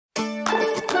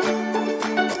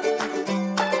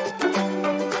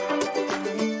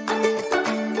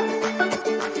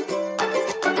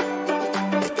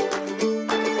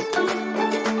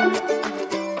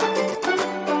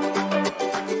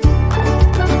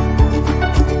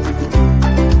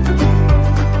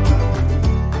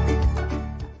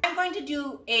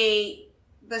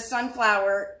the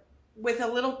sunflower with a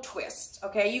little twist,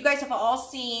 okay? You guys have all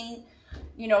seen,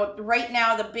 you know, right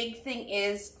now the big thing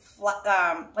is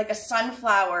like a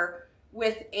sunflower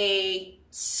with a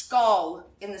skull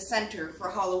in the center for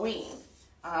Halloween.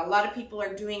 A lot of people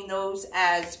are doing those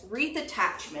as wreath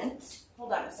attachments.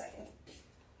 Hold on a second.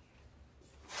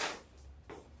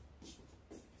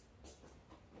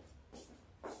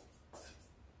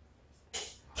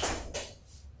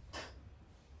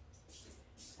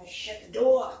 I shut the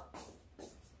door.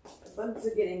 The bugs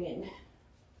are getting in.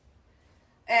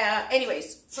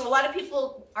 Anyways, so a lot of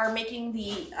people are making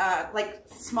the like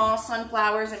small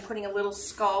sunflowers and putting a little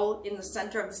skull in the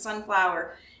center of the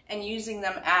sunflower and using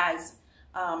them as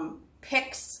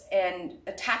picks and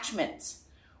attachments.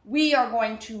 We are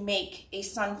going to make a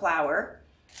sunflower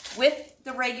with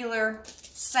the regular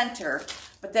center,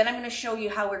 but then I'm going to show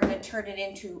you how we're going to turn it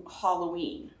into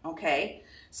Halloween, okay?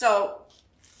 So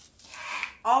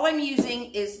all I'm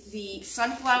using is the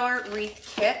sunflower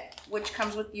wreath kit, which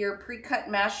comes with your pre-cut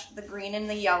mesh, the green and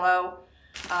the yellow,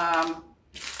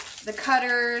 the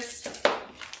cutters,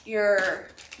 your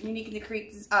Unique in the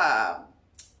Creek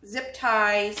zip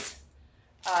ties,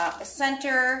 a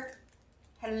center,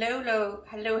 hello,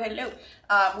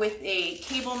 with a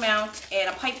cable mount and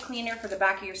a pipe cleaner for the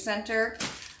back of your center,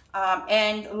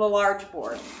 and the large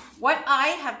board. What I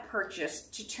have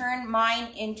purchased to turn mine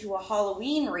into a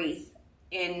Halloween wreath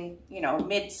in, you know,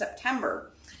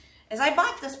 mid-September is I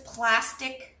bought this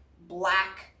plastic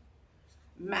black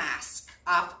mask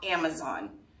off Amazon.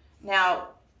 Now,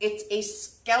 it's a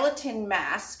skeleton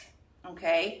mask,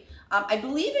 okay? I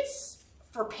believe it's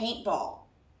for paintball,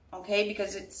 okay?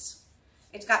 Because it's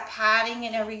got padding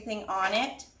and everything on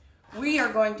it. We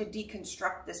are going to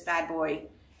deconstruct this bad boy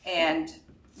and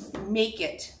make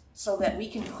it so that we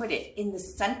can put it in the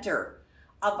center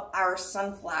of our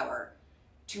sunflower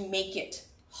to make it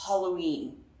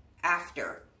Halloween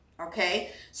after.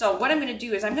 Okay, so what I'm going to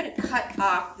do is I'm going to cut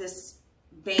off this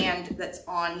band that's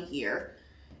on here.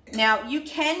 Now you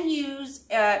can use,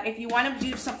 if you want to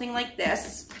do something like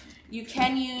this, you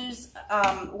can use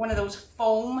one of those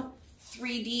foam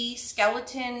 3D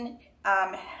skeleton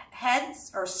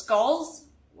heads or skulls.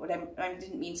 I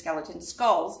didn't mean skeleton,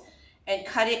 skulls, and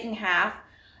cut it in half.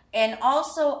 And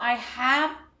also I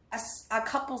have a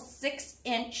couple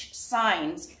 6-inch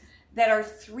signs that are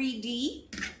 3D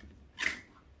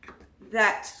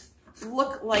that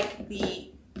look like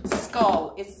the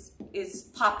skull is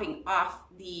popping off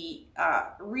the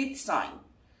wreath sign.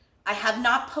 I have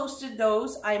not posted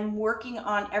those. I'm working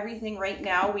on everything right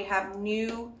now. We have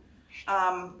new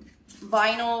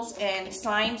vinyls and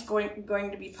signs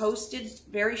going to be posted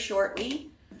very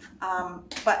shortly.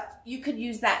 But you could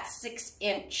use that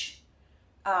 6-inch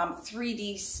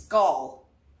 3D skull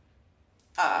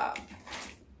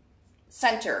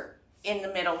center in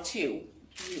the middle too,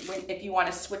 if you want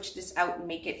to switch this out and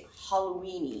make it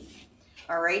Halloween-y.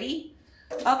 Alrighty?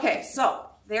 Okay, so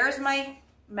there's my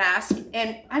mask,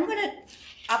 and I'm going to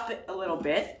up it a little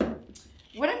bit.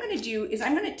 What I'm going to do is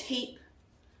I'm going to tape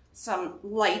some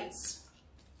lights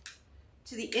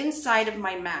to the inside of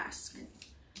my mask.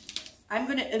 I'm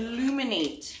going to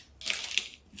illuminate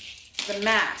the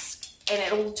mask, and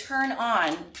it will turn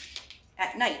on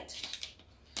at night.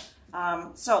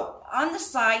 So on the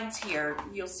sides here,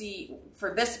 you'll see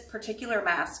for this particular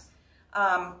mask,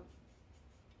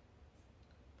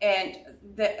 and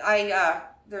that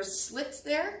there's slits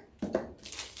there.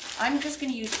 I'm just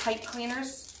going to use pipe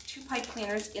cleaners, 2 pipe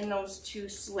cleaners in those 2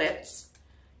 slits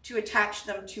to attach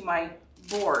them to my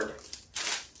board.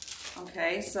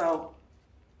 Okay, so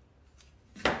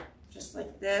just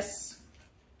like this.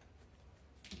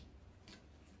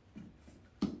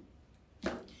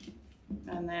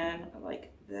 And then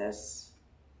like this.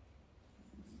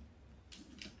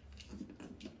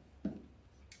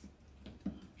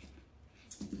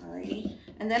 Alrighty.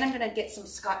 And then I'm going to get some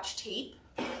Scotch tape.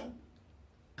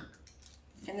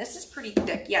 And this is pretty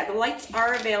thick. Yeah, the lights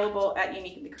are available at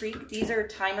Unique in the Creek. These are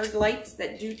timered lights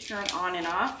that do turn on and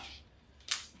off.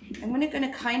 I'm going to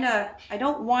kind of, I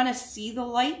don't want to see the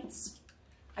lights.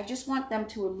 I just want them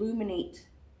to illuminate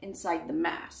inside the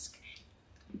mask.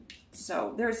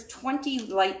 So there's 20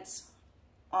 lights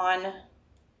on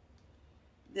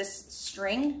this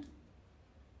string.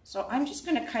 So I'm just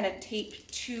going to kind of tape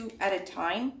 2 at a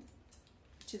time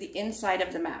to the inside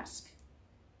of the mask.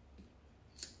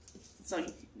 So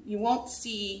you won't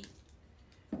see,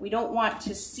 we don't want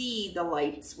to see the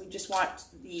lights. We just want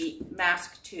the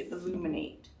mask to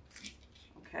illuminate.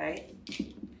 Okay.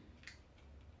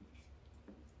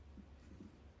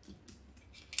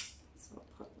 So I'll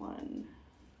put one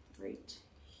right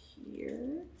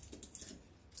here.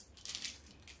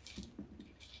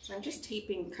 I'm just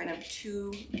taping kind of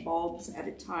 2 bulbs at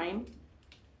a time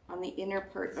on the inner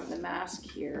part of the mask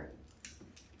here.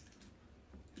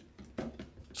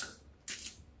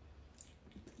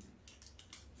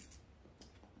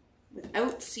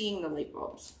 Without seeing the light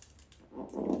bulbs. I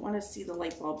don't want to see the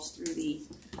light bulbs through the,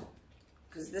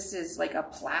 because this is like a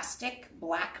plastic,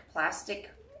 black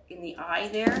plastic in the eye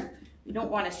there. You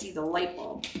don't want to see the light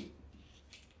bulb.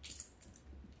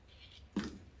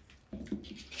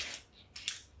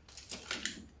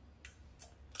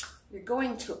 You're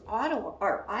going to Ottawa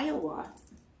or Iowa.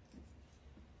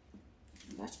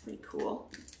 That's pretty cool.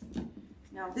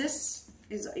 Now this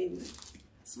is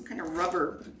some kind of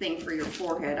rubber thing for your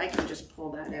forehead. I can just pull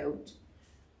that out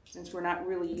since we're not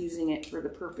really using it for the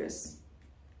purpose.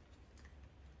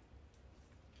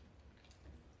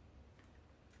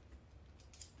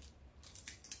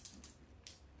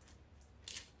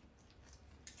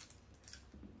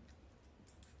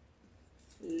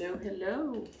 Hello,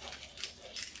 hello.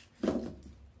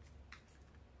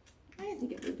 I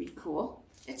think it would be cool.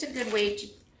 It's a good way to,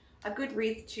 a good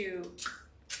wreath to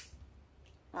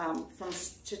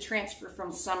transfer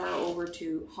from summer over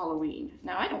to Halloween.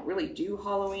 Now I don't really do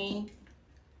Halloween,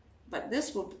 but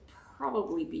this will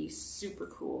probably be super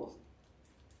cool.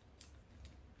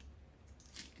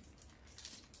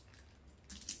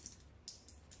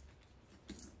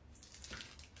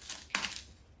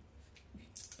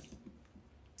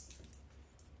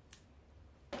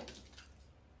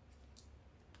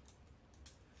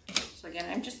 So again,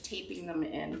 I'm just taping them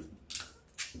in.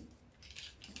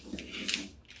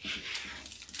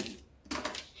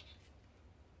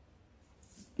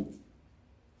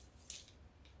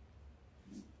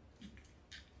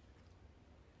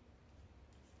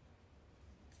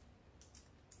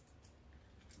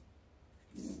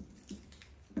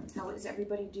 How is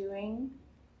everybody doing?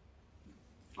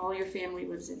 All your family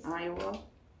was in Iowa?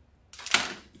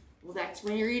 Well, that's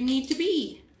where you need to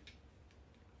be.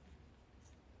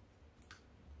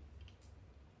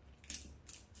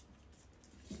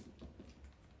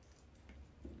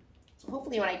 So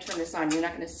hopefully when I turn this on, you're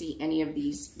not going to see any of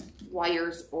these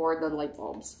wires or the light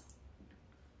bulbs.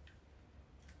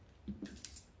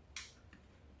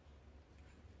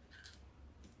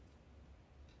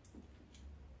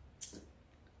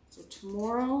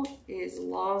 Tomorrow is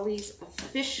Laurie's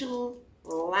official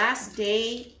last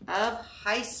day of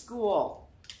high school.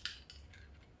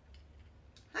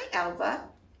 Hi, Alva.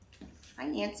 Hi,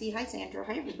 Nancy. Hi, Sandra.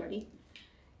 Hi, everybody.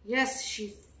 Yes,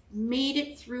 she made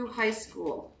it through high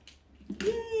school.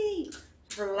 Yay!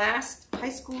 Her last high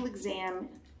school exam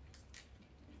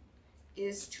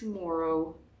is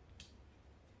tomorrow,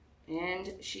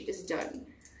 and she is done.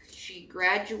 She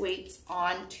graduates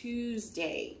on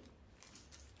Tuesday.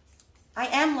 I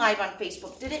am live on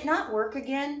Facebook. Did it not work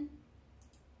again?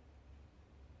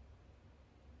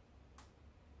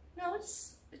 No,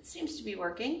 it seems to be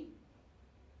working.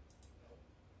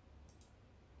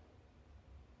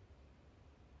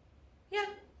 Yeah,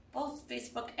 both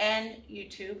Facebook and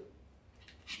YouTube.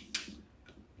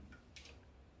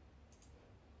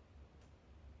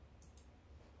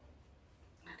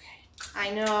 Okay, I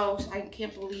know, I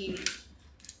can't believe,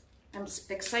 I'm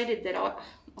excited that all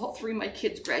 3 of my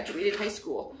kids graduated high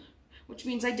school, which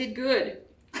means I did good.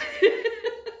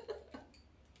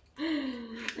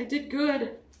 I did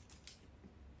good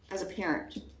as a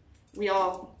parent. We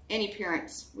all, any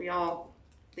parents, we all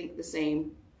think the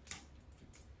same.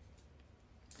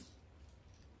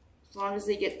 As long as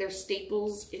they get their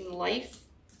staples in life,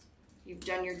 you've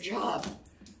done your job,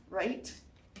 right?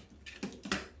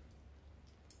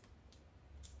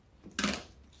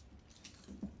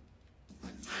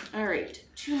 All right,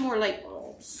 2 more light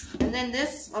bulbs. And then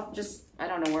this, I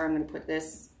don't know where I'm gonna put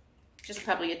this. Just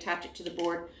probably attach it to the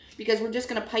board because we're just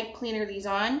gonna pipe cleaner these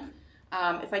on.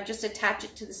 If I just attach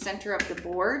it to the center of the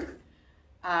board,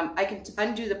 I can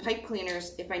undo the pipe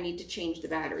cleaners if I need to change the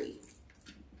battery.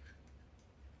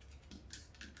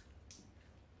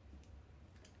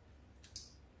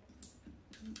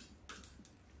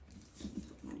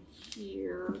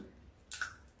 Here.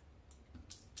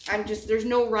 There's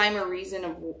no rhyme or reason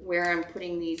of where I'm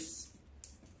putting these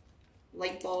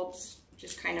light bulbs,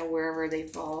 just kind of wherever they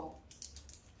fall.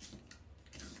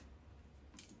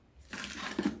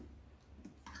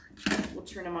 We'll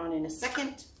turn them on in a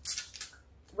second.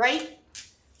 Right?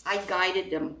 I guided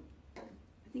them. I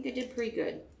think I did pretty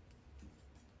good.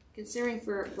 Considering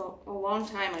for a long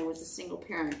time I was a single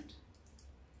parent.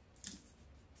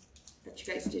 Bet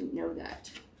you guys didn't know that.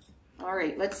 All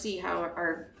right, let's see how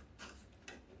our...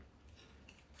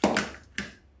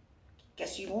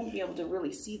 Guess you won't be able to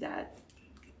really see that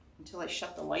until I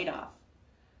shut the light off.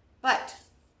 But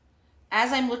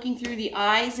as I'm looking through the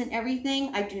eyes and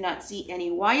everything, I do not see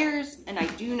any wires and I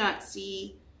do not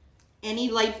see any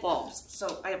light bulbs.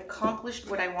 So I have accomplished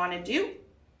what I want to do,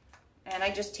 and I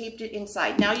just taped it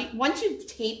inside. Now, once you've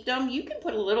taped them, you can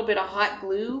put a little bit of hot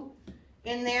glue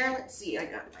in there. Let's see, I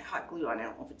got my hot glue on. I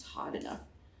don't know if it's hot enough,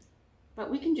 but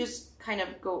we can just kind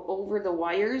of go over the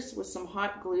wires with some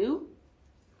hot glue.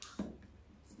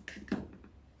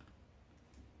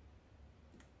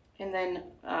 And then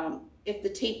if the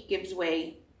tape gives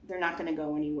way, they're not going to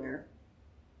go anywhere.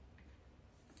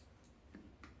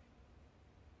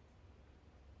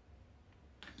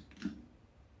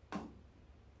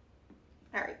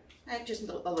 All right, just a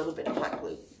little bit of hot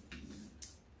glue.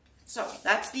 So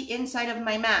that's the inside of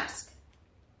my mask.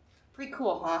 Pretty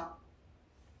cool, huh?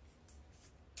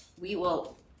 We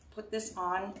will put this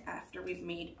on after we've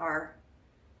made our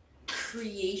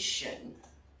creation.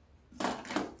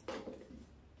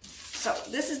 So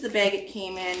this is the bag it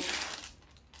came in.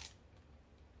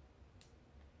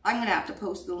 I'm gonna have to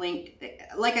post the link.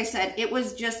 Like I said, it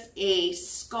was just a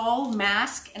skull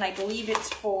mask, and I believe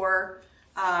it's for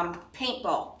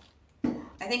paintball.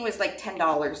 I think it was like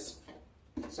 $10.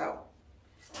 So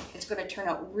it's gonna turn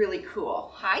out really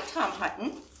cool. Hi, Tom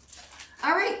Hutton.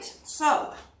 All right,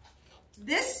 so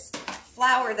this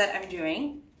flower that I'm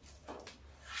doing,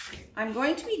 I'm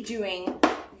going to be doing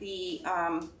the,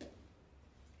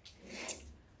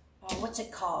 what's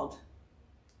it called?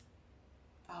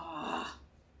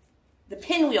 The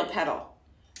pinwheel petal.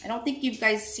 I don't think you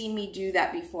guys seen me do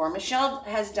that before. Michelle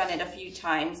has done it a few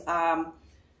times.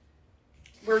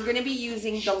 We're going to be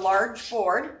using the large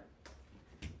board.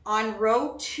 On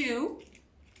row 2,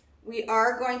 we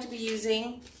are going to be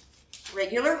using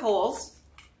regular holes.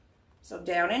 So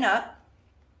down and up.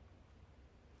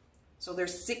 So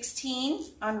there's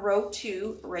 16 on row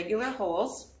 2, regular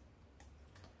holes.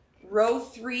 Row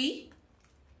 3,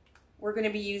 we're going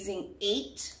to be using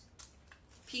 8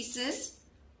 pieces,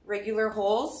 regular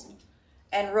holes.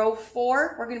 And row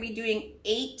 4, we're going to be doing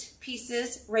 8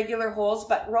 pieces, regular holes.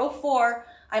 But row 4,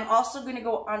 I'm also going to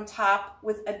go on top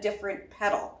with a different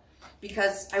petal,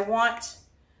 because I want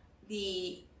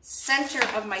the center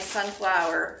of my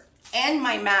sunflower and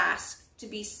my mask to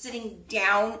be sitting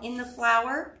down in the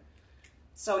flower.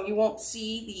 So you won't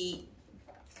see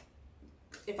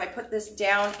if I put this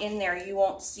down in there, you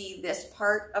won't see this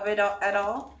part of it at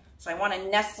all. So I want to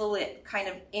nestle it kind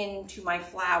of into my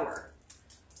flower.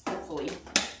 Hopefully,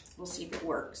 we'll see if it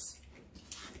works.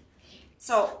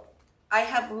 So I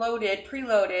have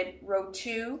preloaded row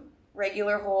 2,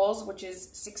 regular holes, which is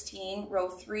 16, row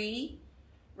 3,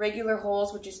 regular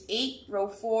holes, which is 8, row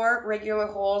 4, regular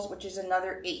holes, which is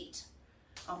another 8.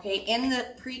 Okay, in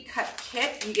the pre-cut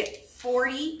kit, you get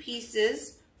 40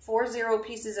 pieces, 40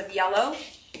 pieces of yellow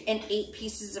and 8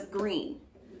 pieces of green.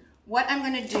 What I'm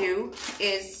going to do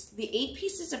is the 8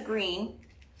 pieces of green,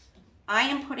 I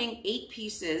am putting 8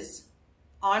 pieces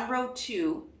on row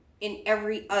 2 in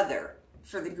every other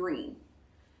for the green.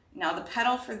 Now the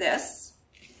petal for this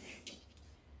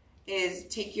is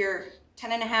take your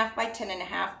 10.5 by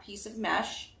 10.5 piece of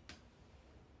mesh,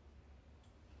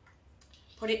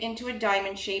 put it into a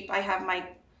diamond shape. I have my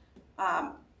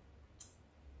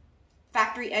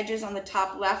factory edges on the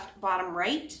top left, bottom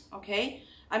right, okay?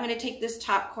 I'm going to take this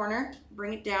top corner,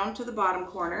 bring it down to the bottom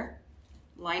corner,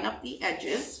 line up the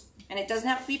edges, and it doesn't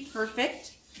have to be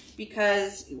perfect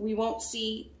because we won't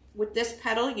see, with this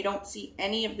petal, you don't see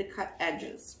any of the cut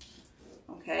edges,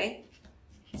 okay?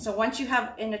 So once you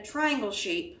have in a triangle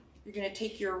shape, you're going to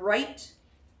take your right,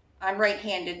 I'm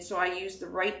right-handed, so I use the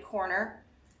right corner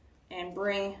and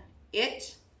bring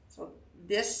it, so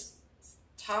this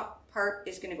top part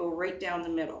is going to go right down the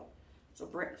middle. So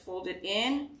fold it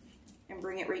in and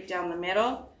bring it right down the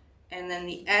middle, and then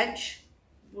the edge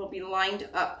will be lined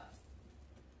up.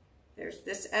 There's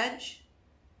this edge.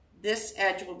 This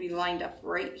edge will be lined up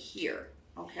right here,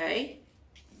 okay?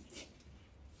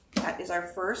 That is our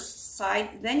first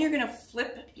side. Then you're going to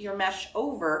flip your mesh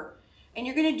over, and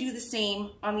you're going to do the same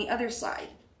on the other side.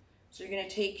 So you're going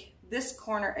to take this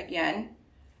corner again,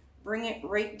 bring it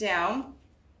right down,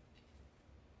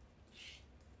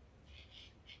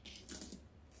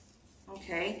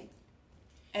 okay,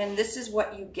 and this is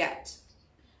what you get.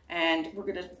 And we're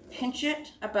going to pinch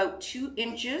it about 2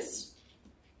 inches.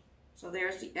 So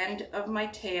there's the end of my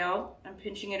tail. I'm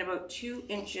pinching it about 2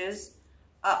 inches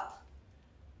up.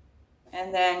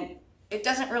 And then it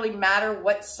doesn't really matter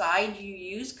what side you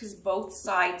use because both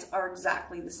sides are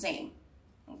exactly the same,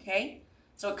 okay?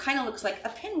 So it kind of looks like a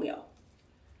pinwheel.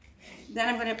 Then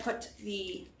I'm going to put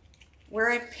where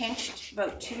I pinched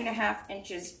about 2.5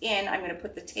 inches in, I'm going to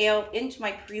put the tail into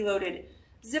my preloaded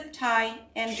zip tie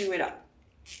and do it up.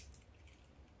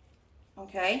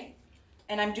 okay?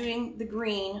 And I'm doing the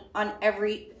green on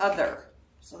every other.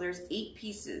 So there's 8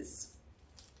 pieces.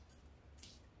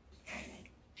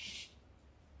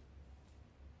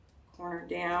 Corner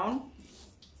down,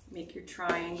 make your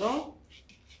triangle,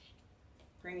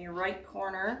 bring your right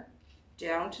corner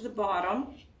down to the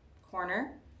bottom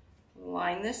corner,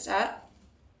 line this up,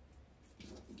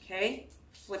 okay,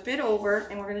 flip it over,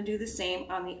 and we're going to do the same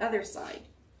on the other side.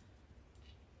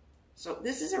 So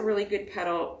this is a really good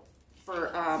petal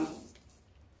for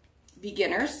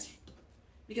beginners,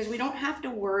 because we don't have to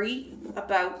worry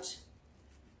about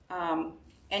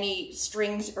any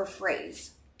strings or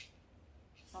frays.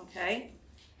 Okay,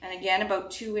 and again, about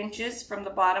 2 inches from the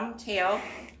bottom tail,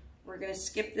 we're going to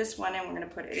skip this one and we're going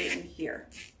to put it in here.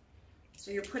 So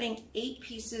you're putting 8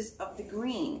 pieces of the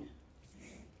green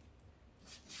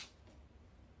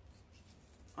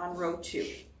on row 2.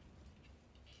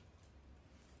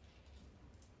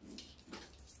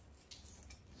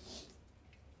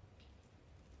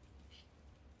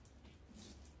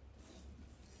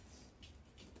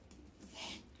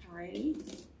 Alrighty.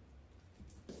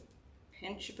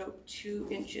 Pinch about 2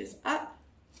 inches up,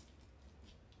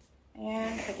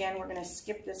 and again we're going to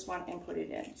skip this one and put it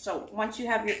in. So once you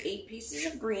have your 8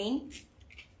 pieces of green,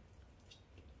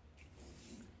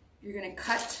 you're going to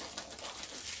cut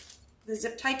the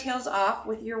zip tie tails off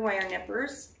with your wire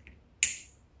nippers.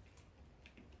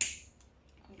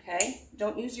 Okay,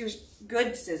 don't use your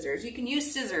good scissors. You can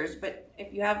use scissors, but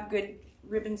if you have good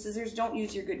ribbon scissors, don't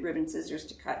use your good ribbon scissors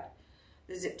to cut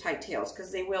the zip tie tails,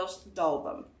 because they will dull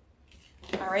them.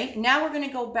 All right, now we're going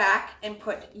to go back and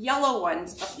put yellow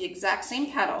ones of the exact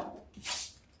same petal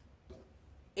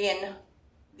in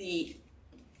the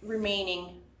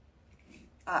remaining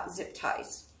zip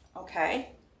ties,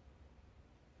 okay?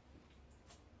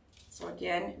 So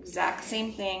again, exact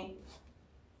same thing.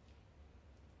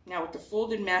 Now with the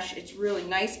folded mesh, it's really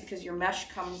nice because your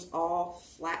mesh comes all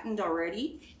flattened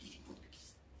already.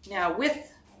 Now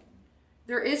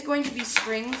there is going to be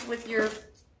strings with your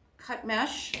cut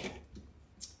mesh.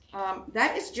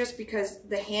 That is just because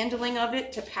the handling of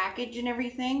it to package and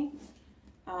everything,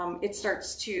 it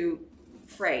starts to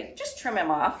fray. Just trim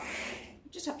them off.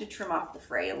 You just have to trim off the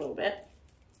fray a little bit.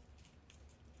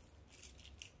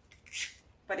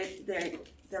 But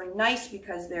they're nice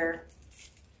because they're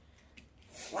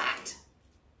flat.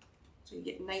 So you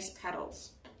get nice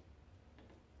petals.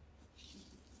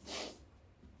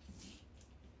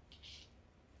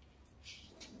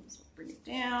 So bring it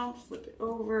down, flip it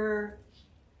over.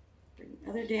 Bring the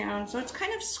other down. So it's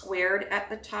kind of squared at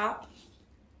the top.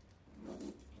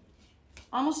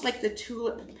 Almost like the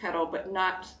tulip petal, but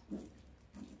not.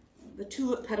 The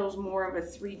tulip petal is more of a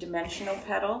 3-dimensional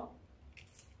petal.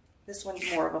 This one's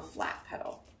more of a flat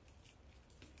petal.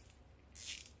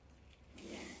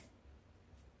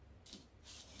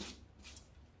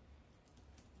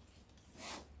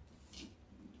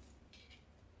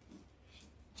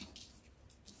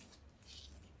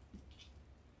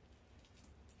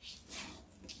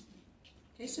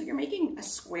 Okay, so you're making a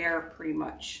square pretty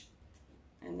much,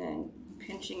 and then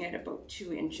pinching it about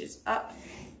 2 inches up.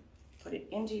 Put it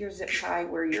into your zip tie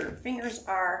where your fingers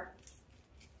are.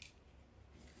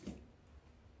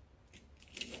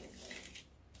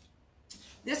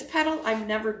 This petal I've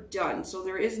never done, so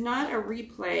there is not a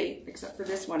replay except for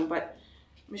this one, but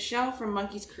Michelle from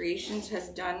Monkey's Creations has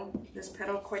done this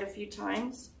petal quite a few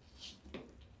times.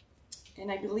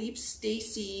 And I believe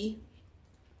Stacy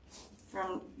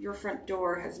from Your Front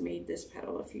Door has made this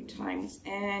petal a few times,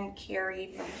 and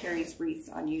Carrie from Carrie's Wreaths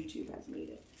on YouTube has made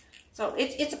it. So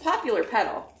it's a popular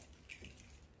petal.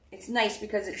 It's nice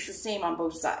because it's the same on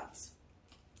both sides.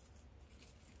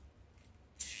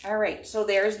 All right, so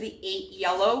there's the 8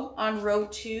 yellow on row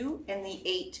 2 and the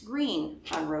 8 green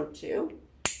on row 2.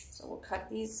 So we'll cut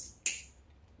these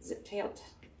zip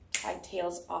tie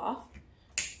tails off.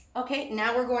 Okay,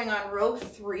 now we're going on row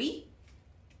 3.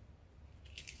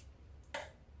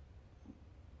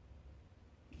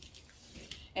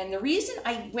 And the reason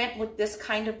I went with this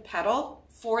kind of petal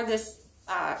for this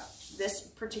this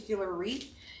particular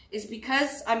wreath is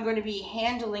because I'm going to be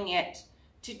handling it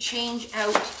to change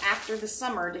out after the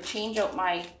summer, to change out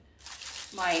my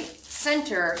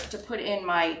center to put in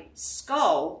my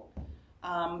skull.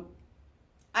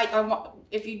 I want,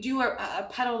 if you do a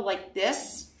petal like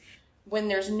this, when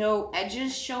there's no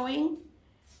edges showing,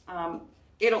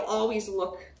 it'll always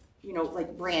look, you know,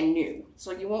 like brand new.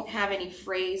 So you won't have any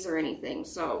frays or anything.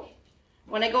 So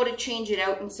when I go to change it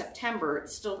out in September,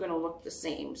 it's still going to look the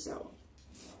same. So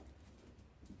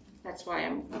that's why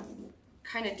I'm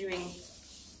kind of doing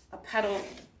a petal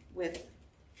with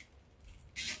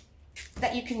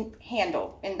that you can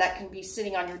handle and that can be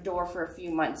sitting on your door for a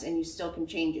few months and you still can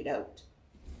change it out.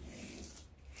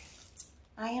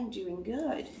 I am doing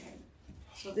good.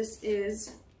 So this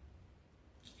is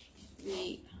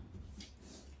the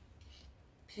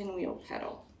Pinwheel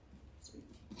petal.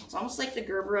 It's almost like the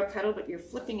Gerbera petal, but you're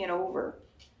flipping it over.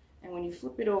 And when you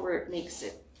flip it over, it makes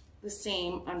it the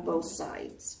same on both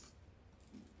sides.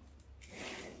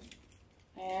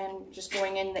 And just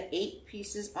going in the 8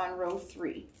 pieces on row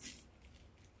 3.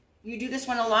 You do this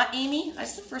one a lot, Amy?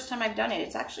 That's the first time I've done it.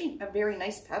 It's actually a very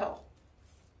nice petal.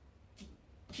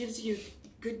 Gives you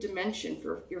good dimension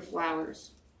for your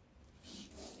flowers.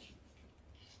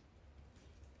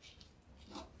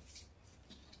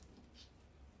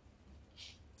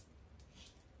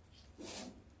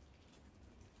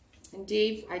 And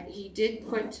Dave, he did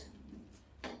put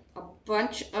a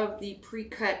bunch of the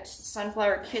pre-cut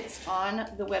sunflower kits on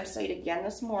the website again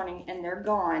this morning, and they're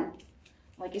gone.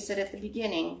 Like I said at the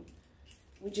beginning,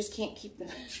 we just can't keep them,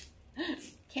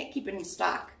 can't keep it in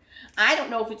stock. I don't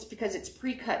know if it's because it's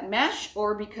pre-cut mesh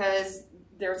or because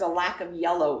there's a lack of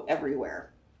yellow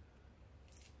everywhere.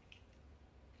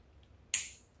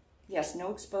 Yes,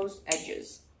 no exposed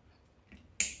edges.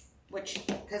 Which,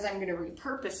 because I'm going to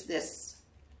repurpose this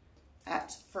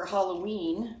for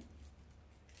Halloween,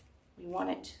 we want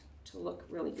it to look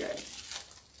really good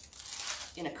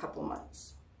in a couple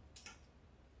months.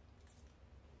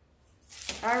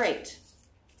 All right,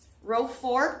 row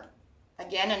 4,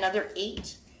 again, another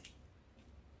 8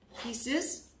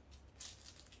 pieces.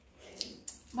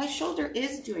 My shoulder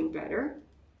is doing better.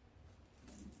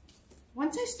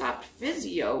 Once I stopped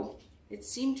physio, it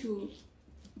seemed to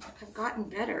have gotten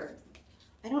better.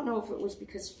 I don't know if it was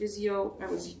because physio, I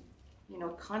was, you know,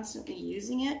 constantly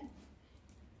using it.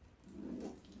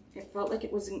 It felt like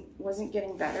it wasn't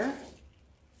getting better.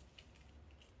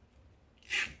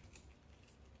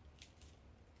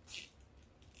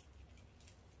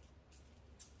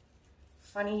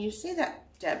 Funny you say that,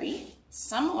 Debbie.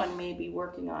 Someone may be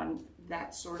working on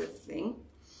that sort of thing.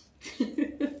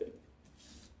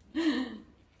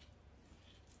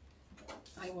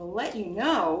 I will let you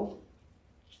know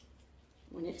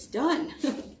when it's done.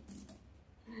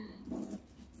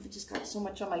 I just got so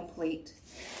much on my plate.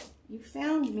 You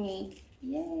found me.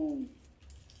 Yay.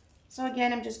 So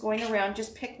again, I'm just going around.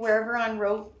 Just pick wherever on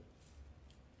row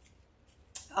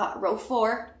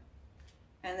 4.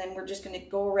 And then we're just going to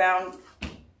go around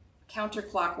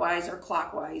counterclockwise or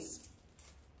clockwise.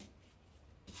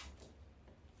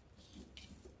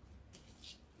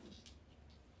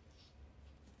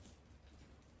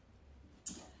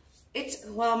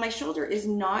 Well, my shoulder is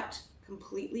not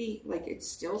completely, like, it's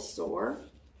still sore,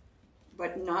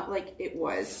 but not like it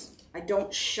was. I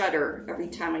don't shudder every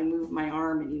time I move my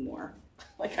arm anymore,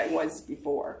 like I was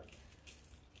before.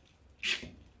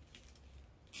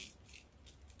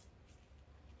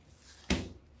 I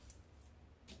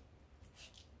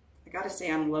gotta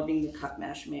say, I'm loving the cut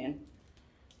mesh, man.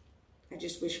 I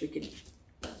just wish we could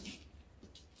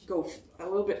go a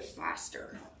little bit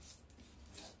faster.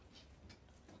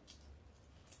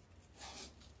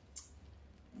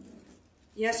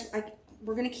 Yes,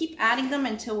 we're going to keep adding them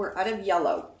until we're out of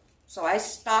yellow. So I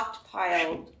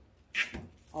stockpiled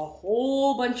a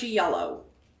whole bunch of yellow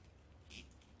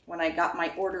when I got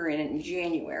my order in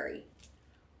January,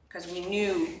 because we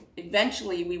knew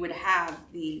eventually we would have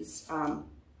these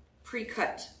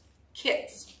pre-cut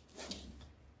kits.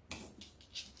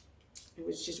 It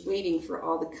was just waiting for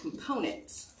all the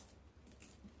components.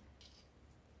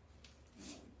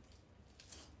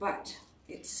 But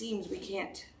it seems we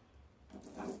can't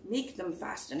make them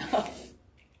fast enough.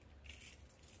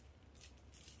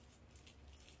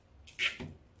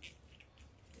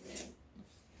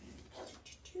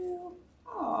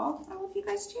 Oh, I love you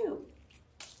guys too.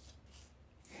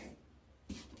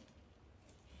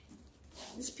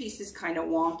 This piece is kind of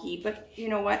wonky, but you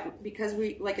know what? Because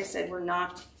we, like I said, we're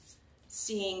not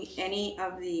seeing any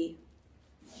of the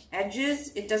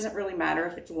edges. It doesn't really matter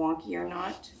if it's wonky or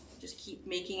not. Just keep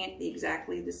making it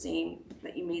exactly the same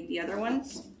that you made the other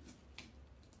ones,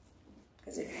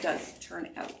 because it does turn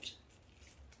out.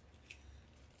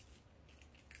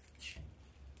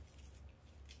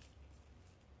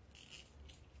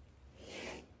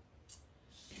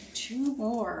 Two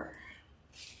more.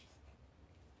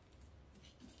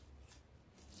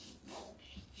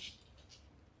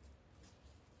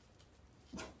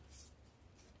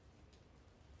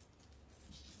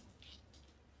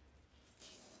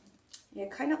 Yeah,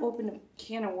 kind of opened a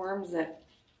can of worms that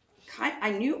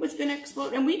I knew it was going to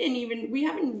explode, and we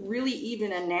haven't really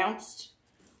even announced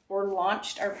or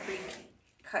launched our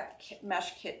pre-cut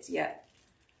mesh kits yet.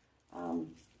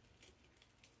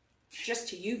 just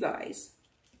to you guys.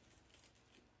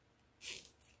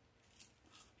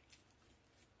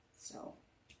 So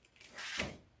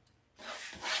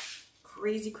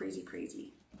crazy, crazy,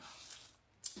 crazy.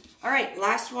 All right,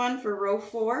 last one for row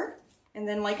 4. And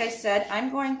then, like I said,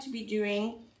 I'm going to be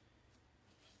doing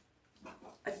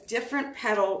a different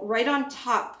petal right on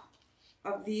top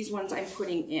of these ones I'm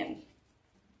putting in.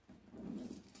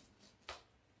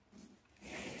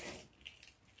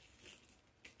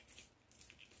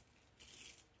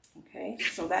 Okay,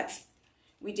 so that's,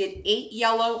 we did 8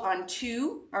 yellow on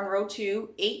row 2,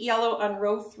 8 yellow on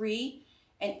row 3,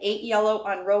 and 8 yellow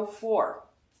on row 4.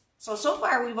 So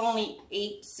far we've only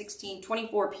 8, 16,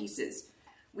 24 pieces.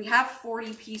 We have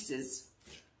 40 pieces.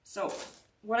 So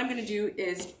what I'm going to do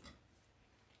is,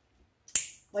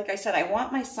 like I said, I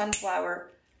want my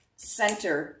sunflower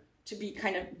center to be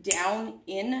kind of down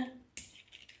in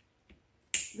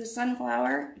the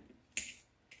sunflower.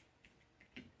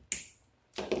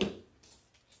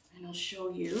 And I'll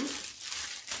show you.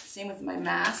 Same with my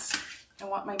mask. I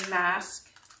want my mask,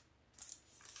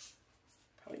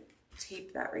 probably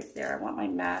tape that right there. I want my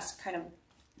mask kind of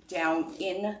down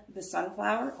in the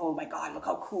sunflower. Oh my God, look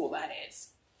how cool that is.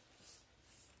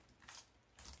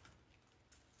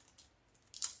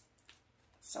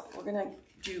 So we're gonna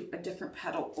do a different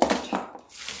petal over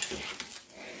top.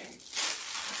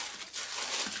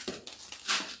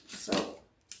 So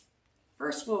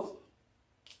first we'll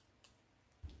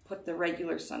put the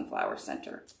regular sunflower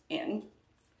center in.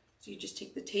 So you just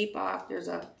take the tape off. There's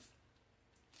a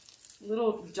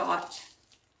little dot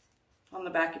on the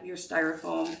back of your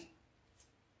styrofoam.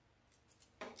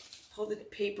 Pull the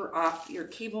paper off your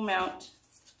cable mount.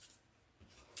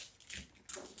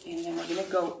 And then we're gonna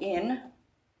go in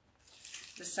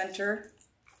the center.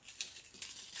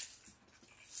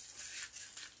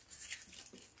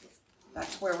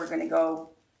 That's where we're gonna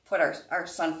go put our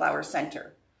sunflower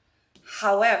center.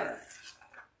 However,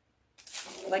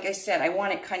 like I said, I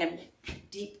want it kind of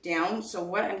deep down. So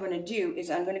what I'm going to do is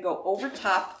I'm going to go over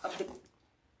top of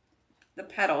the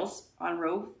petals on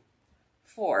row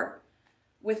 4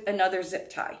 with another zip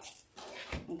tie.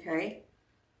 Okay.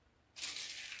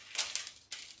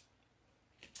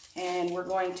 And we're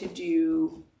going to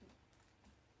do,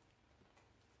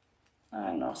 I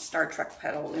don't know, Star Trek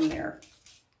petal in there.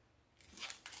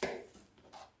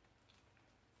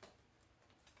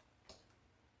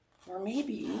 Or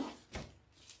maybe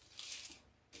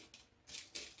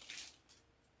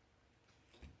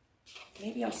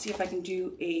I'll see if I can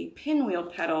do a pinwheel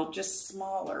petal, just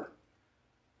smaller.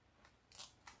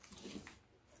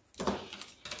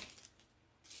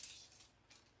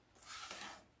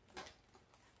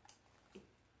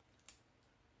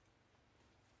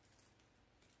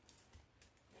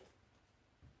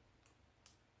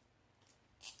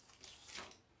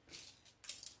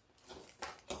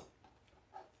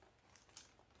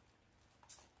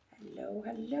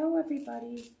 Hello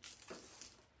everybody.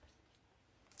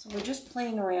 So we're just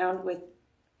playing around with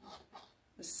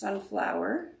the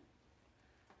sunflower,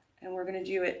 and we're going to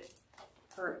do it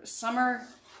for summer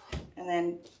and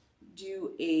then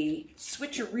do a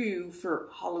switcheroo for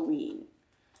Halloween.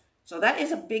 So that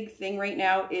is a big thing right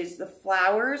now, is the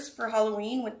flowers for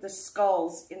Halloween with the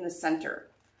skulls in the center.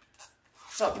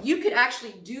 So you could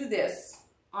actually do this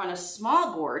on a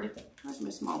small board. Where's my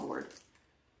small board?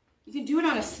 You can do it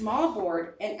on a small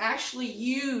board and actually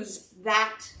use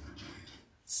that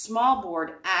small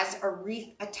board as a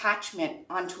wreath attachment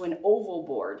onto an oval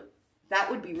board. That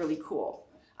would be really cool.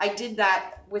 I did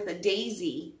that with a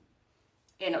daisy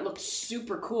and it looked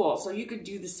super cool. So you could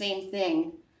do the same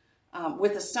thing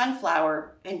with a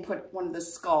sunflower and put one of the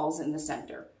skulls in the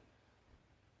center.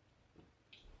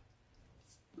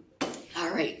 All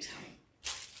right.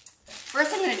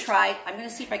 First I'm going to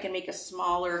see if I can make a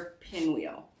smaller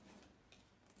pinwheel.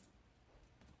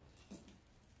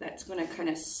 That's going to kind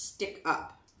of stick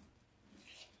up.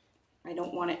 I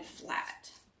don't want it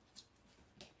flat.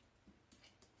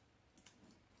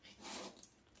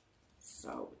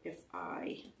 So if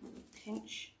I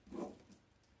pinch,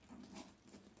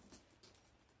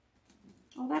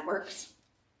 oh, that works.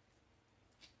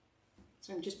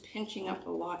 So I'm just pinching up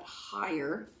a lot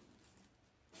higher.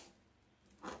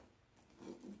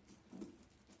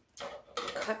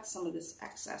 Cut some of this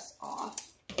excess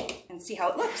off and see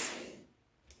how it looks.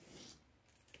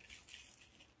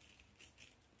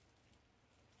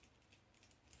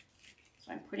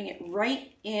 I'm putting it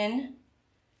right in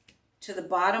to the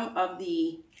bottom of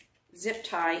the zip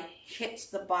tie, hits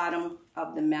the bottom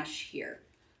of the mesh here.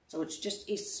 So it's just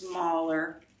a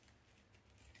smaller,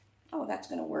 oh, that's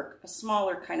going to work, a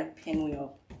smaller kind of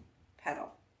pinwheel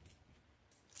petal.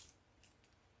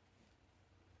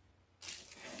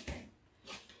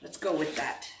 let's go with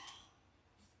that.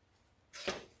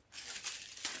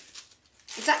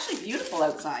 It's actually beautiful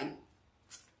outside.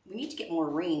 We need to get more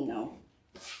rain though.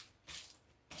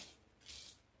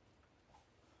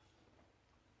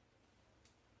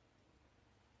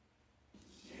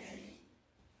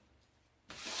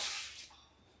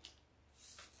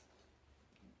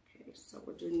 Okay, so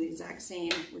we're doing the exact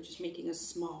same. We're just making a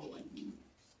small one.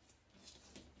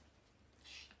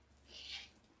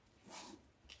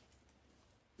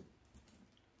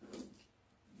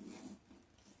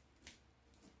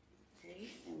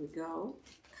 We go,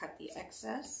 cut the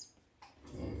excess,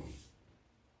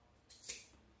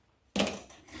 and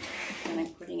I'm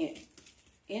putting it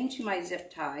into my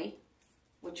zip tie,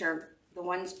 which are the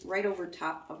ones right over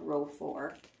top of row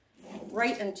 4,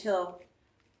 right until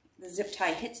the zip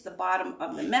tie hits the bottom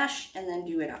of the mesh, and then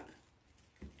do it up.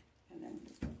 And then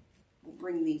we'll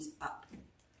bring these up.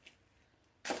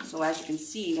 So as you can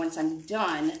see, once I'm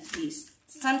done, the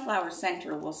sunflower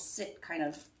center will sit kind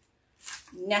of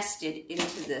nested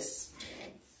into this,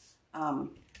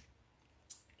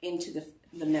 into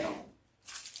the middle.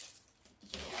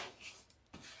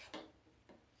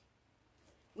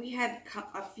 We had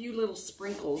a few little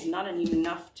sprinkles, not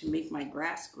enough to make my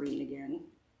grass green again.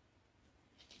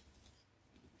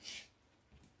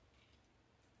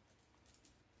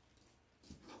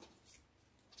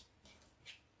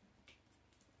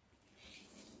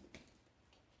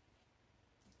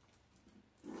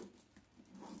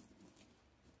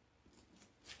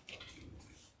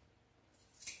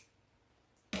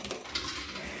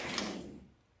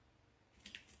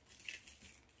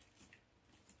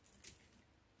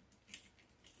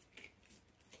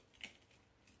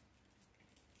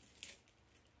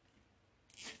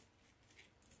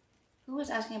 Who was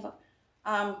asking about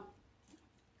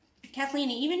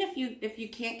Kathleen? Even if you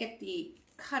can't get the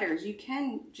cutters, you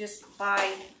can just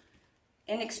buy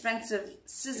inexpensive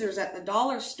scissors at the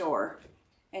dollar store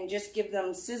and just give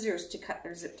them scissors to cut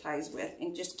their zip ties with,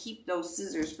 and just keep those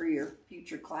scissors for your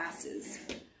future classes.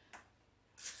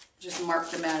 Just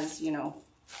mark them as, you know,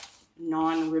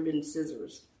 non-ribbon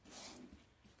scissors.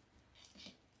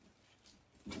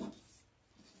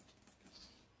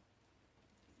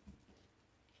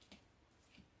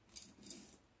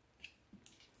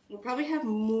 We'll probably have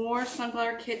more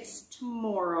sunflower kits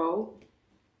tomorrow,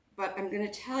 but I'm going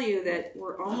to tell you that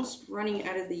we're almost running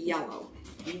out of the yellow,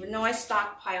 even though I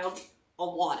stockpiled a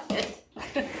lot of it.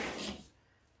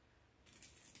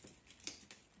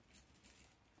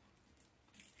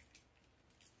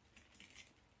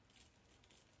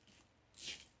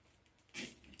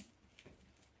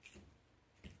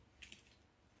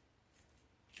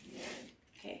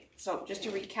 Okay, so just to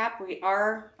recap,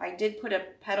 I did put a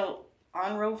petal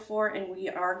on row 4, and we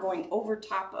are going over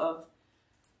top of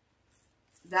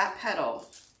that petal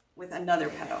with another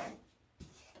petal.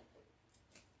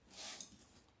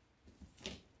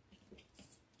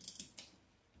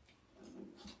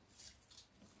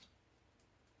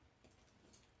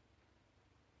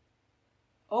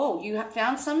 Oh, you have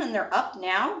found some and they're up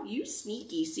now? You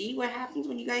sneaky. See what happens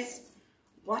when you guys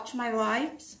watch my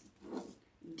lives?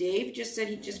 Dave just said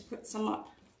he just put some up.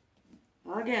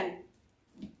 Again.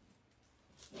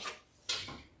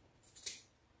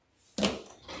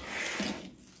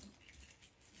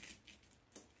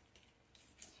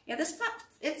 Yeah,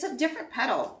 it's a different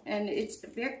petal, and it's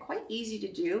quite easy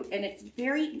to do, and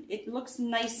it looks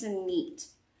nice and neat,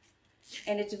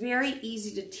 and it's very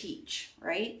easy to teach,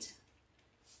 right?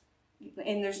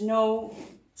 And there's no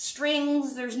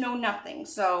strings, there's no nothing,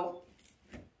 so,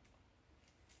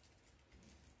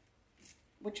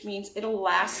 which means it'll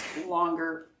last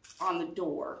longer on the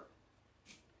door.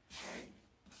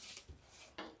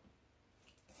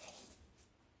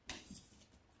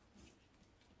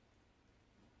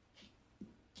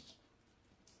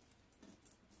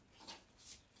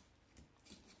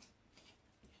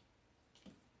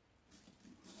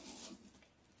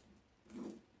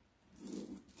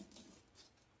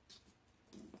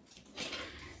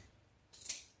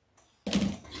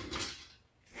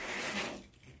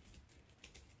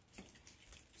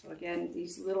 Again,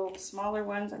 these little smaller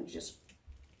ones, I'm just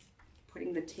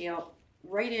putting the tail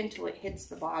right in till it hits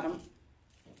the bottom.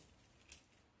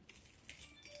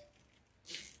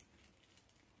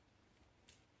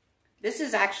 This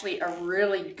is actually a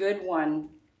really good one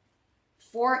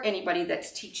for anybody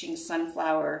that's teaching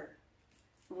sunflower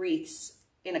wreaths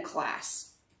in a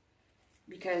class.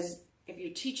 Because if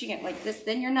you're teaching it like this,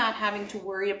 then you're not having to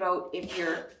worry about if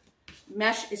your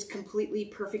mesh is completely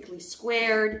perfectly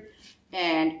squared,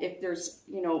 and if there's,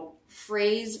 you know,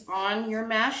 frays on your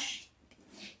mesh.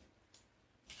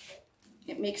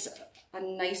 It makes a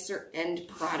nicer end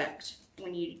product.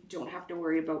 when you don't have to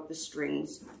worry about the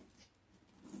strings.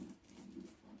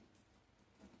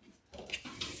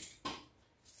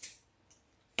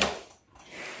 All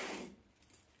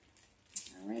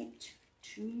right,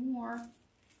 2 more,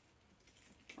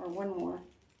 or 1 more.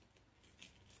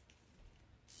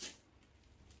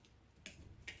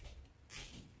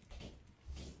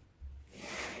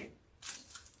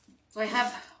 So I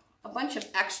have a bunch of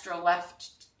extra left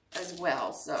as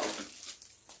well, so.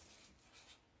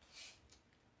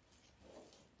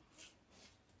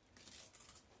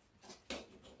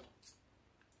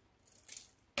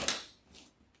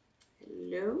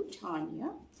 Hello,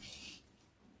 Tanya.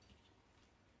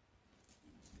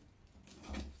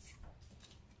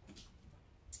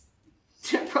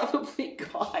 They're probably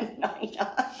gone,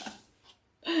 Nina.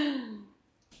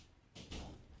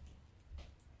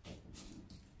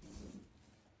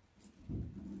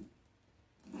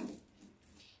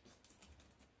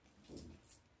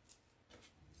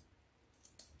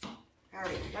 All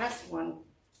right, last one.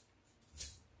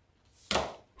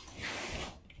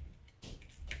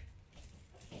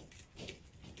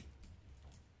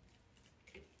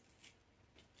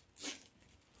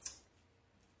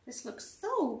 This looks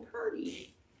so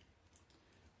pretty.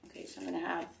 Okay, so I'm going to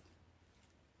have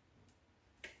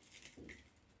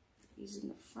these in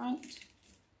the front.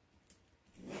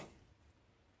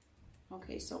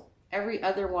 Okay, so every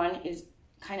other one is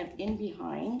kind of in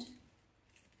behind.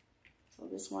 So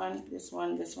this one, this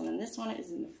one, this one, and this one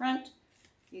is in the front.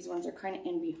 These ones are kind of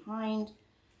in behind.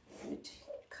 I'm going to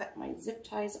cut my zip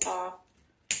ties off.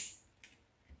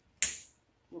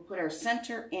 We'll put our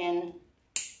center in,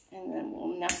 and then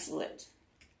we'll nestle it.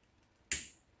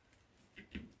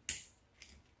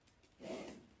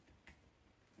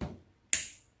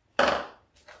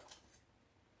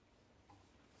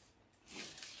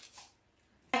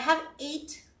 I have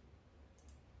 8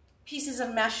 pieces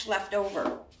of mesh left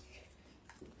over.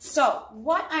 So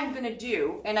what I'm going to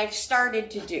do, and I've started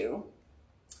to do,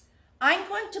 I'm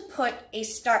going to put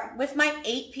with my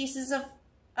 8 pieces of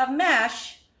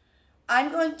mesh,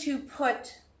 I'm going to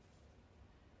put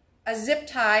a zip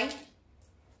tie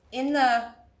in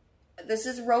this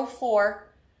is row 4,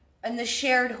 and the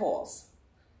shared holes.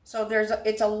 So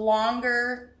it's a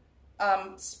longer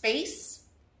space,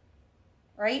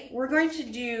 right? We're going to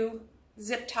do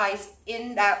zip ties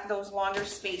in those longer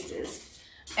spaces.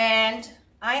 And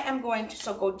I am going to,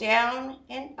 so go down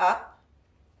and up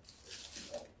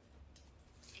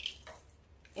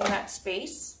in that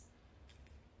space.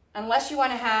 Unless you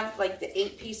want to have like the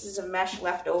 8 pieces of mesh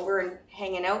left over and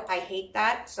hanging out. I hate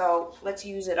that, so let's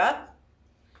use it up.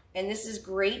 And this is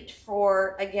great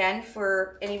for, again,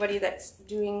 for anybody that's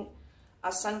doing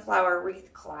a sunflower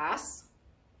wreath class.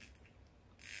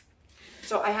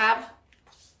 So I have,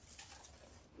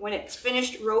 when it's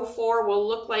finished, row 4 will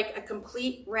look like a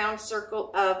complete round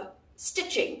circle of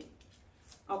stitching,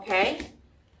 okay?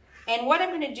 And what I'm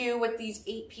going to do with these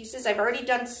 8 pieces, I've already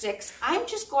done 6. I'm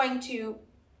just going to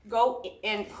go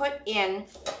and put in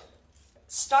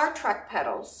Star Trek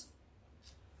petals,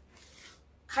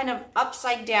 kind of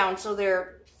upside down, so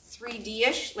they're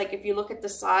 3D-ish, like if you look at the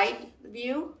side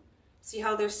view, see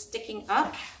how they're sticking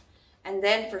up? And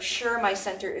then for sure my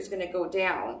center is going to go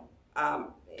down.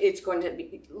 It's going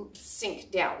to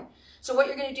sink down. So what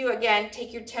you're going to do, again,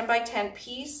 take your 10 by 10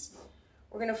 piece,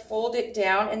 we're going to fold it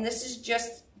down, and this is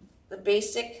just the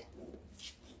basic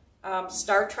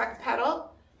Star Trek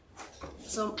petal.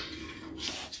 So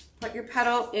put your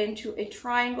petal into a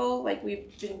triangle like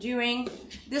we've been doing.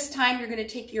 This time you're going to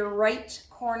take your right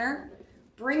corner,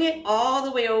 bring it all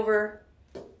the way over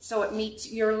so it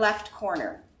meets your left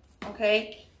corner,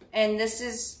 okay? And this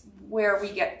is where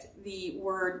we get the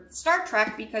word Star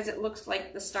Trek, because it looks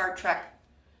like the Star Trek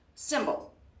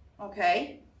symbol,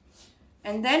 okay?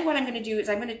 And then what I'm going to do is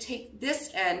I'm going to take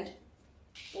this end,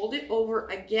 fold it over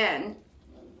again,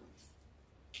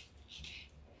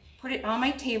 put it on my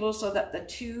table so that the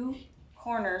 2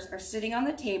 corners are sitting on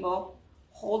the table,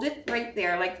 hold it right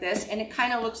there like this, and it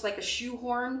kind of looks like a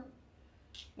shoehorn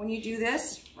when you do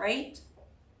this, right?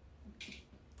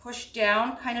 Push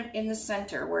down kind of in the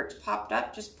center where it's popped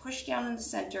up, just push down in the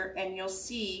center and you'll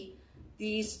see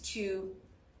these 2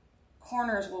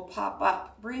 corners will pop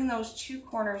up. Bring those 2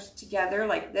 corners together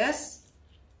like this,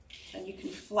 and you can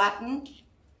flatten,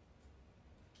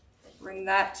 bring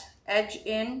that edge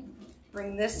in,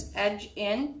 bring this edge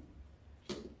in,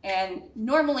 and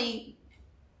normally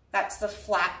that's the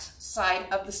flat side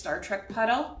of the Star Trek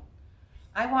petal.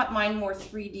 I want mine more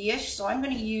 3D-ish, so I'm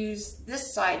going to use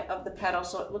this side of the petal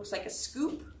so it looks like a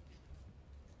scoop.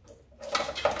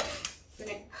 I'm going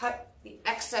to cut the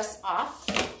excess off,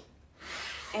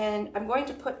 and I'm going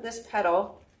to put this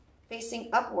petal facing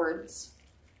upwards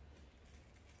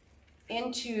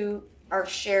into our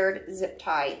shared zip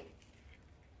tie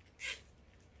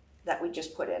that we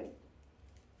just put in.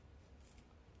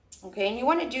 Okay, and you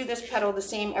want to do this petal the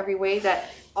same every way,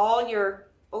 that all your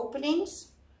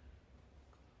openings,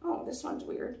 oh, this one's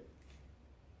weird.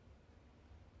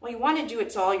 Well, you want to do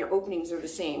it so all your openings are the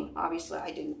same. Obviously,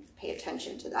 I didn't pay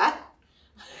attention to that.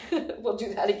 We'll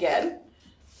do that again.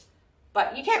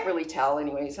 But you can't really tell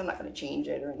anyways. I'm not going to change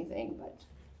it or anything, but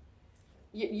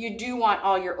you do want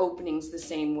all your openings the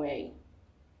same way.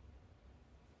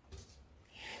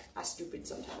 I'm stupid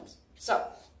sometimes. So,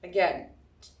 again,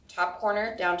 top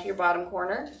corner down to your bottom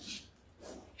corner.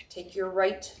 Take your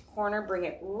right corner, bring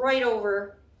it right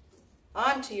over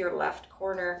onto your left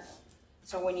corner.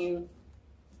 So when you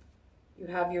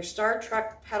have your Star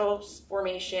Trek petals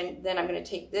formation, then I'm going to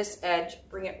take this edge,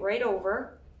 bring it right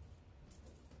over.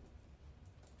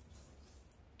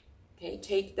 Okay,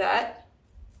 take that,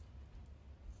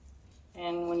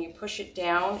 and when you push it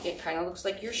down, it kind of looks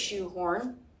like your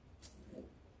shoehorn.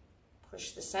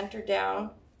 Push the center down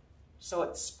so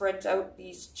it spreads out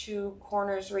these two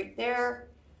corners right there.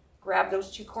 Grab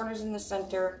those two corners in the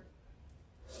center,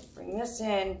 bring this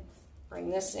in,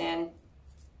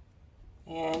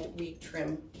 and we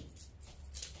trim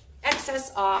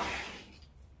excess off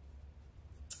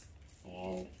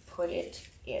and put it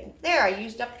in. There, I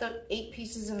used up the 8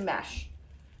 pieces of mesh.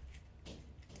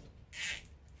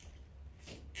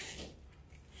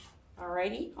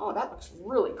 Alrighty, oh, that looks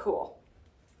really cool.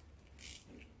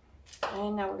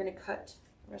 And now we're going to cut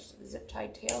the rest of the zip tie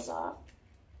tails off.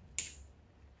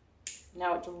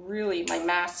 Now it's really, my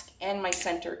mask and my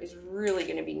center is really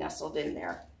going to be nestled in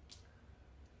there.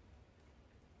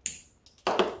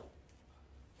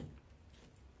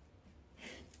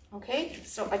 Okay,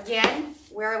 so again,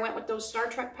 where I went with those Star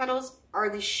Trek petals are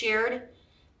the shared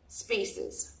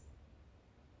spaces.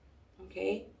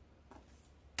 Okay.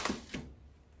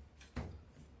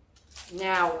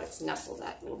 Now let's nestle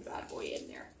that little bad boy in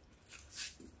there.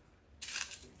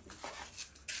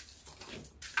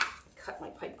 Cut my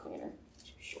pipe cleaner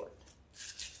too short.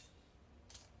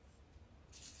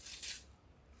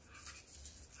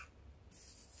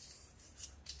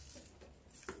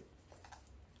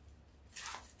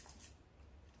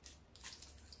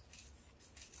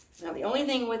 Now the only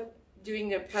thing with doing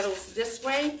the petals this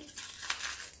way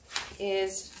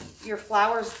is your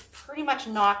flower's pretty much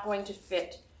not going to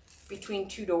fit between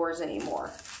 2 doors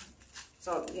anymore.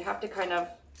 So you have to kind of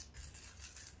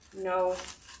know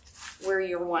where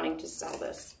you're wanting to sell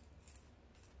this.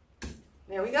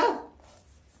 There we go.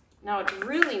 Now it's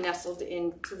really nestled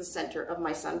into the center of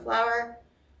my sunflower.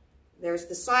 There's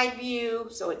the side view,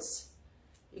 so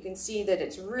you can see that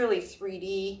it's really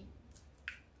 3D.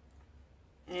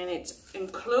 And it's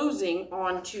enclosing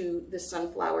onto the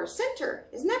sunflower center.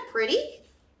 Isn't that pretty?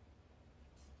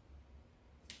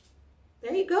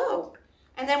 There you go.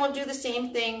 And then we'll do the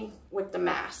same thing with the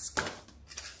mask.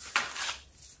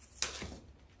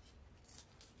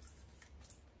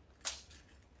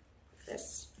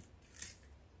 This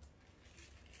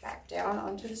back down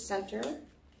onto the center.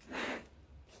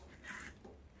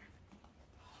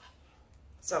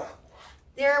 So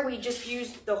there we just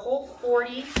used the whole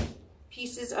 40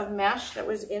 pieces of mesh that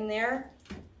was in there.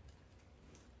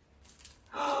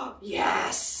 Oh,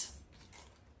 yes!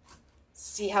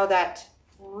 See how that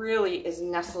really is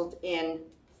nestled in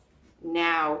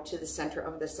now to the center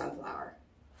of the sunflower.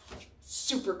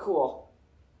 Super cool.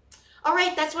 All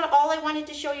right, that's all I wanted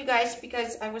to show you guys,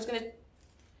 because I was going to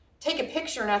take a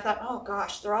picture and I thought, oh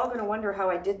gosh, they're all going to wonder how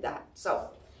I did that. So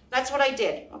that's what I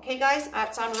did. Okay, guys,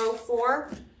 that's on row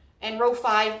 4, and row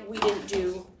 5 we didn't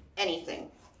do anything.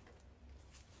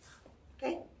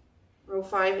 Okay, row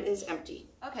 5 is empty.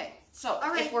 Okay, so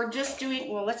all right, if we're just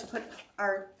doing, well, let's put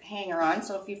our hanger on.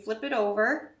 So if you flip it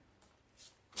over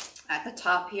at the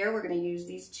top here, we're going to use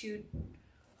these 2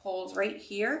 holes right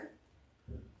here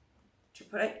to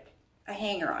put a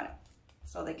hanger on it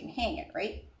so they can hang it,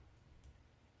 right?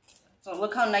 So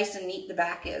look how nice and neat the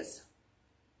back is.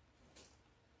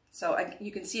 So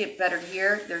you can see it better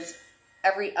here. There's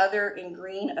every other in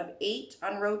green of 8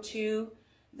 on row 2.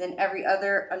 Then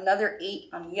another 8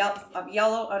 of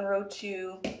yellow on row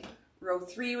 2. Row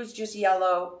 3 was just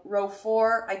yellow. Row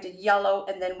 4, I did yellow,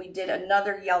 and then we did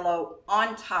another yellow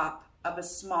on top of a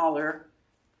smaller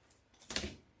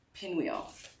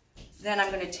pinwheel. Then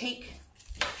I'm going to take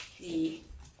the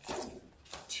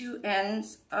 2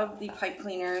 ends of the pipe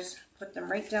cleaners, put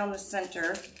them right down the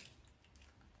center.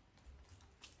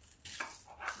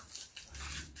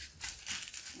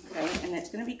 Okay, and it's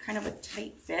going to be kind of a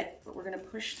tight fit, but we're going to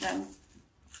push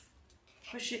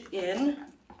it in.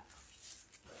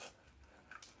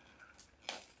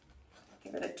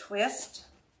 Give it a twist.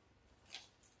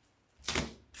 And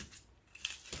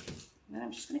then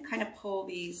I'm just going to kind of pull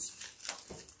these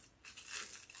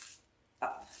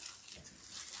up.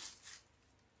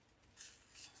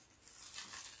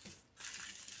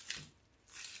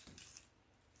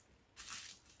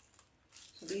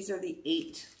 So these are the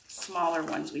 8 smaller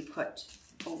ones we put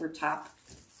over top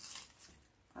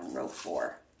on row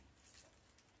 4.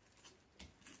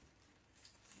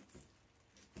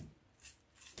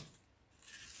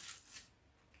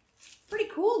 Pretty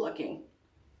cool looking.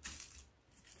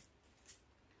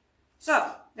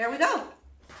 So there we go.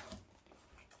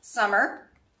 Summer.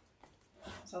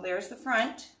 So there's the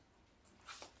front.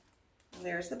 And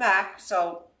there's the back.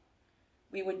 So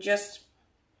we would just,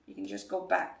 you can just go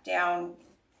back down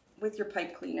with your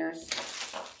pipe cleaners.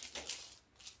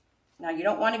 Now you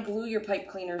don't want to glue your pipe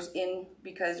cleaners in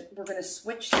because we're going to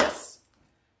switch this.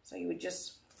 So you would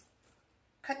just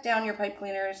cut down your pipe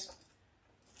cleaners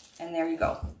and there you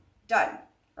go. Done,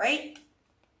 right?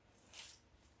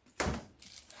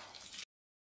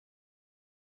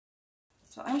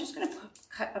 So I'm just going to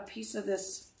cut a piece of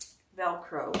this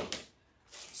Velcro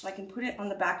so I can put it on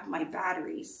the back of my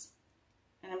batteries.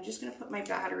 And I'm just going to put my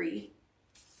battery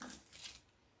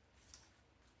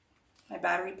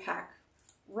pack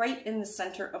right in the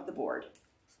center of the board.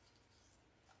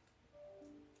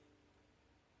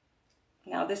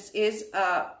 Now this is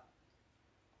a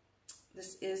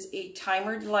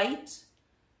timered light,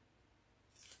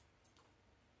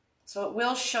 so it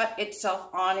will shut itself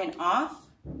on and off.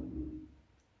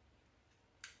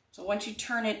 So once you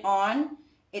turn it on,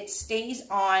 it stays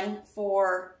on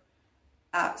for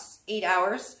 8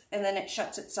 hours and then it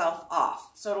shuts itself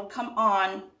off. So it'll come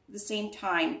on the same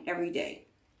time every day.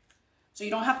 So you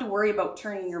don't have to worry about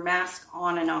turning your mask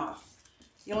on and off.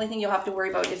 The only thing you'll have to worry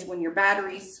about is when your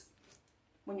batteries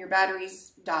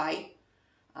die.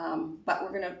 But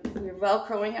we're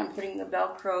Velcroing. I'm putting the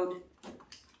Velcroed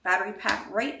battery pack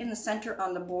right in the center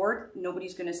on the board.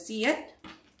 Nobody's going to see it.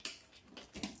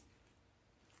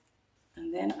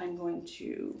 And then I'm going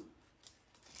to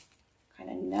kind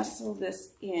of nestle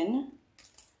this in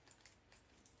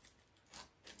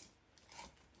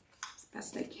as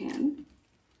best I can.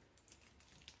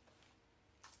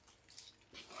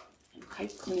 And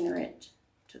pipe cleaner it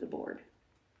to the board.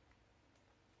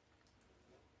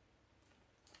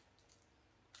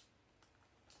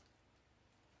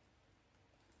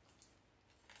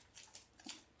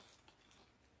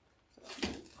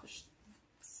 Push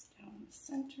this down the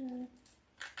center.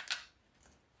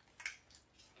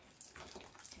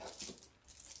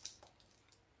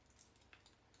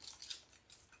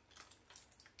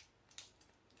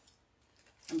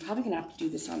 I'm probably going to have to do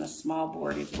this on a small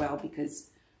board as well because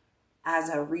as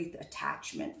a wreath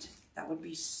attachment, that would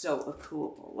be so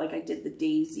cool. Like I did the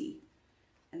daisy.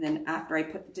 And then after I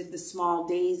did the small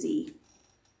daisy,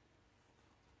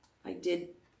 I did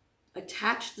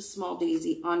attach the small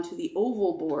daisy onto the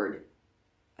oval board,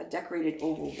 a decorated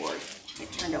oval board. It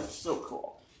turned out so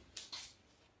cool.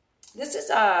 This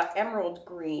is emerald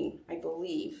green, I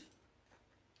believe.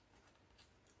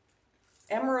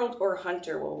 Emerald or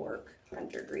hunter will work.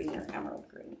 Hunter green or emerald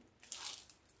green.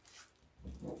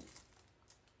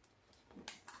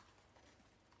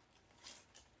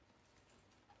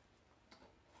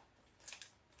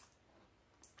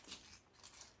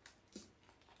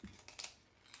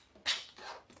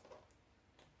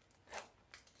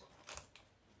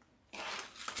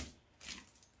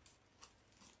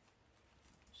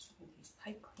 Just with these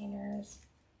pipe cleaners.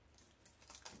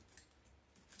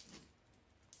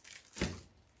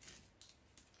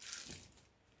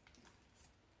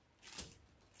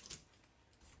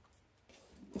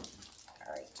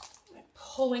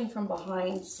 Pulling from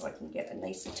behind so I can get a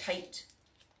nice tight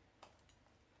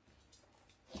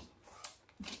there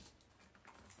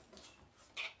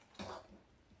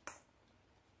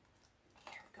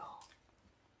we go.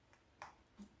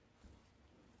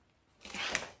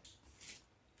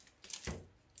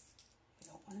 I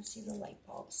don't want to see the light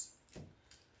bulbs.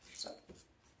 So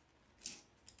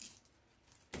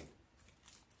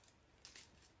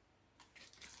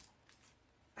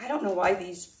I don't know why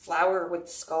these flower with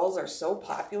skulls are so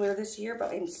popular this year,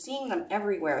 but I'm seeing them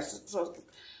everywhere.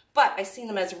 But I see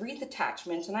them as wreath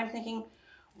attachments, and I'm thinking,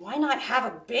 why not have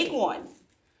a big one?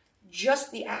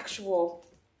 Just the actual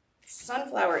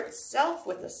sunflower itself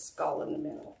with a skull in the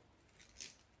middle.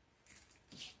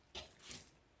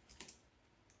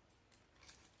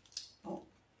 Oh,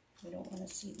 we don't want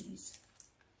to see these.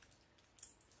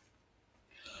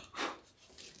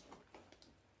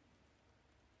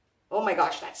 Oh my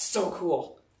gosh, that's so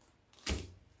cool.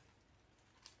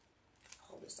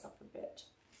 Hold this up a bit.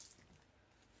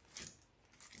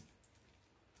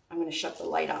 to shut the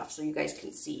light off so you guys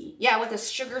can see. Yeah, with a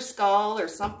sugar skull or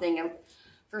something. And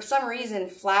for some reason,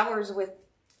 flowers with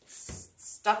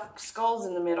stuffed skulls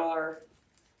in the middle are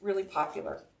really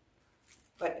popular.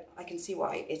 But I can see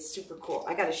why. It's super cool.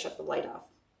 I got to shut the light off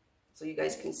so you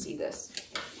guys can see this.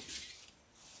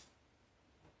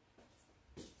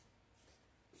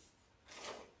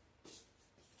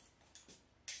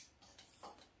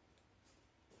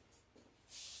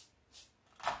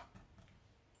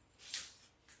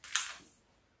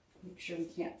 Make sure you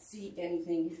can't see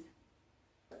anything.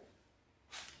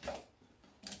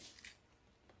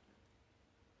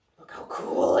 Look how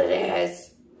cool it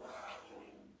is.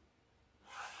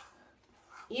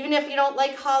 Even if you don't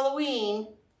like Halloween,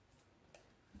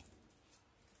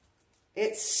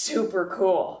 it's super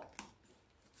cool.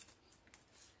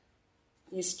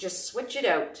 You just switch it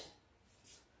out.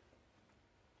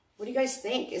 What do you guys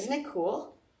think? Isn't it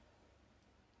cool?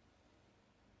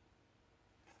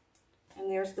 And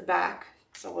there's the back.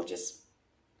 So we'll just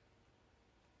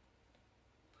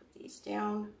put these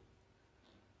down.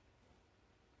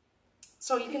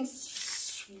 So you can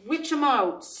switch them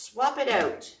out, swap it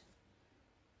out.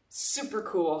 Super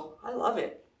cool. I love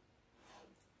it.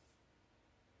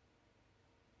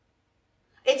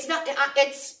 It's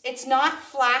not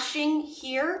flashing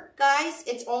here, guys.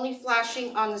 It's only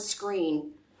flashing on the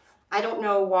screen. I don't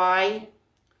know why,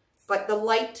 but the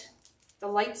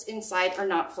lights inside are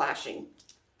not flashing.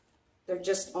 They're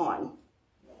just on.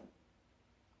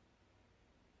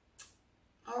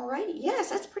 Alrighty, yes,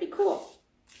 that's pretty cool.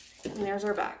 And there's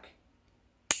our back.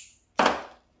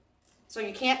 So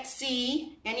you can't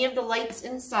see any of the lights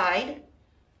inside,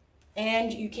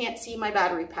 and you can't see my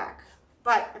battery pack.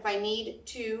 But if I need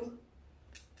to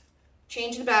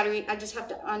change the battery, I just have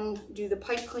to undo the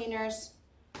pipe cleaners,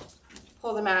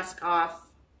 pull the mask off,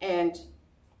 and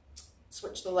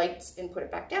switch the lights and put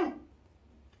it back down.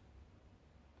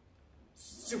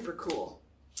 Super cool.